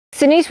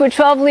Denise with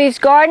 12 Leaves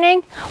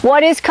Gardening.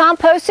 What is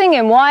composting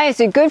and why is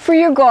it good for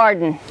your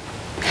garden?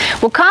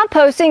 Well,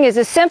 composting is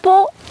a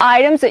simple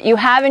items that you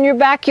have in your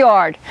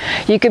backyard.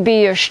 You could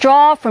be your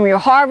straw from your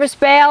harvest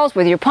bales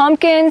with your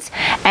pumpkins,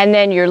 and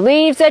then your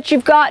leaves that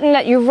you've gotten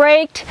that you've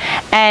raked,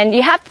 and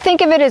you have to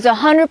think of it as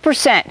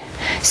 100%.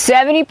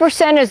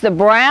 70% is the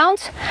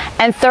browns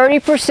and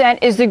 30%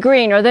 is the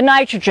green or the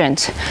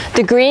nitrogens.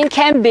 The green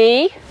can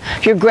be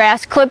your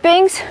grass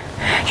clippings,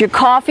 your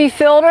coffee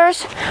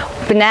filters,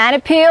 banana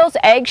peels,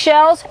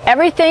 eggshells,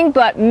 everything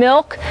but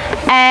milk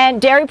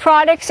and dairy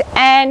products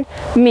and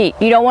meat.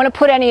 You don't want to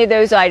put any of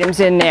those items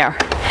in there.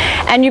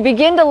 And you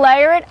begin to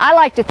layer it. I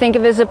like to think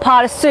of it as a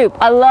pot of soup.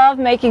 I love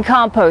making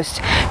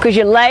compost because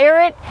you layer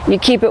it, you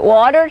keep it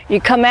watered,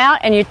 you come out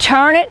and you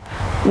turn it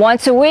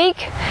once a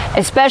week,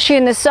 especially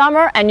in the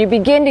summer, and you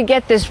begin to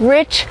get this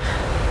rich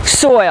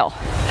soil.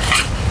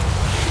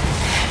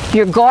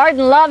 Your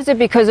garden loves it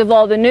because of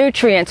all the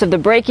nutrients, of the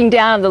breaking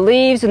down of the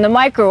leaves and the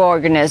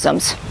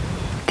microorganisms.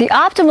 The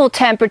optimal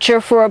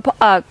temperature for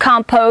a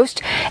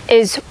compost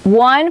is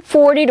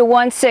 140 to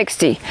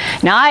 160.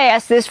 Now I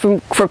asked this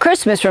for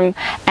Christmas and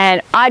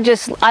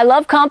I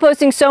love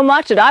composting so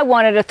much that I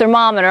wanted a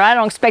thermometer. I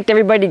don't expect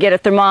everybody to get a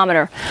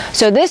thermometer.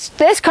 So this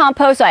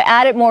compost, I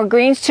added more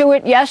greens to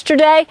it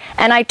yesterday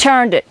and I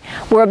turned it.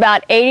 We're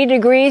about 80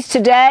 degrees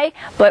today,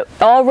 but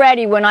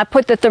already when I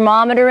put the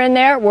thermometer in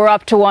there, we're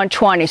up to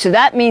 120. So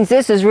that means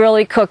this is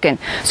really cooking.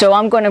 So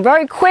I'm going to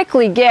very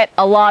quickly get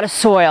a lot of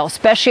soil,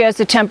 especially as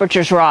the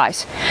temperatures rise.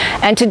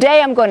 And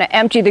today I'm going to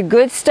empty the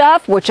good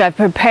stuff, which I've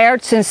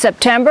prepared since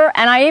September,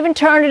 and I even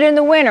turned it in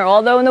the winter,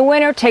 although in the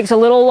winter it takes a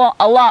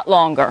lot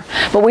longer.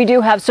 But we do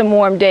have some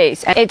warm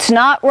days. It's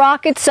not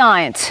rocket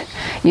science.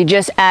 You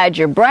just add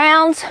your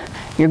browns,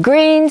 your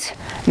greens,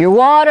 your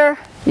water,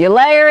 you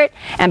layer it,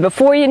 and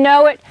before you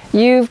know it,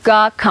 you've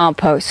got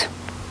compost.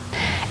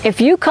 If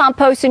you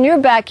compost in your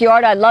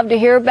backyard, I'd love to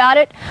hear about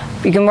it.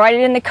 You can write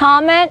it in the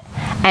comment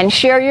and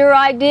share your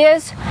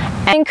ideas.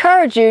 I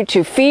encourage you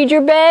to feed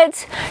your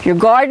beds, your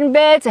garden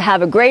beds, to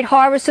have a great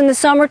harvest in the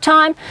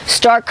summertime.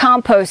 Start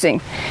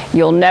composting.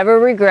 You'll never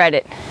regret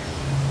it.